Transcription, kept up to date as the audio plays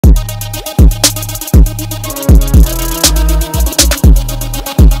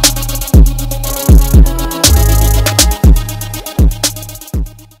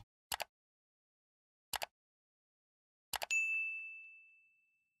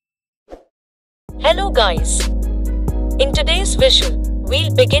Hello guys. In today's visual,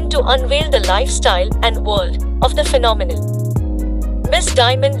 we'll begin to unveil the lifestyle and world of the phenomenal Miss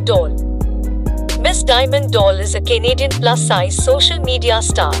Diamond Doll. Miss Diamond Doll is a Canadian plus-size social media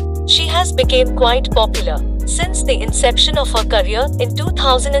star. She has become quite popular since the inception of her career in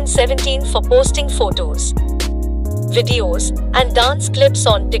 2017 for posting photos, videos, and dance clips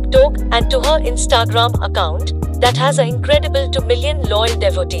on TikTok and to her Instagram account that has an incredible 2 million loyal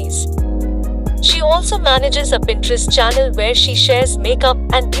devotees. She also manages a Pinterest channel where she shares makeup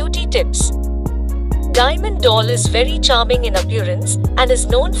and beauty tips. Diamond Doll is very charming in appearance and is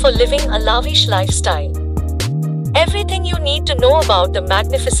known for living a lavish lifestyle. Everything you need to know about the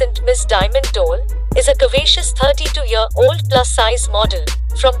magnificent Miss Diamond Doll is a curvaceous 32-year-old plus-size model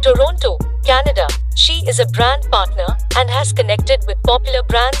from Toronto, Canada. She is a brand partner and has connected with popular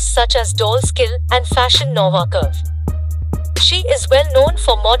brands such as Doll Skill and Fashion Nova Curve. She is well known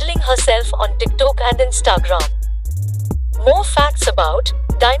for modeling herself on TikTok and Instagram. More facts about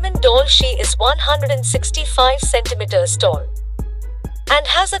Diamond Doll. She is 165 centimeters tall and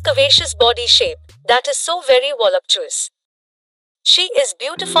has a curvaceous body shape that is so very voluptuous. She is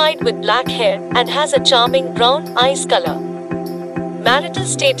beautified with black hair and has a charming brown eyes color. Marital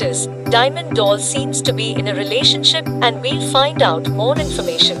status: Diamond Doll seems to be in a relationship and we'll find out more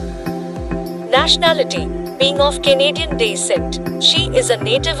information. Nationality: being of Canadian descent, she is a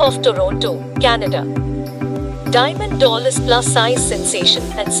native of Toronto, Canada. Diamond Doll is plus-size sensation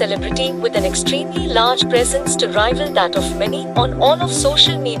and celebrity with an extremely large presence to rival that of many on all of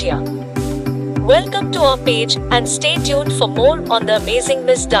social media. Welcome to our page and stay tuned for more on the amazing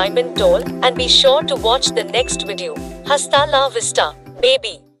Miss Diamond Doll, and be sure to watch the next video. Hasta la vista,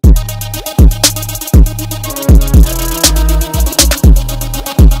 baby.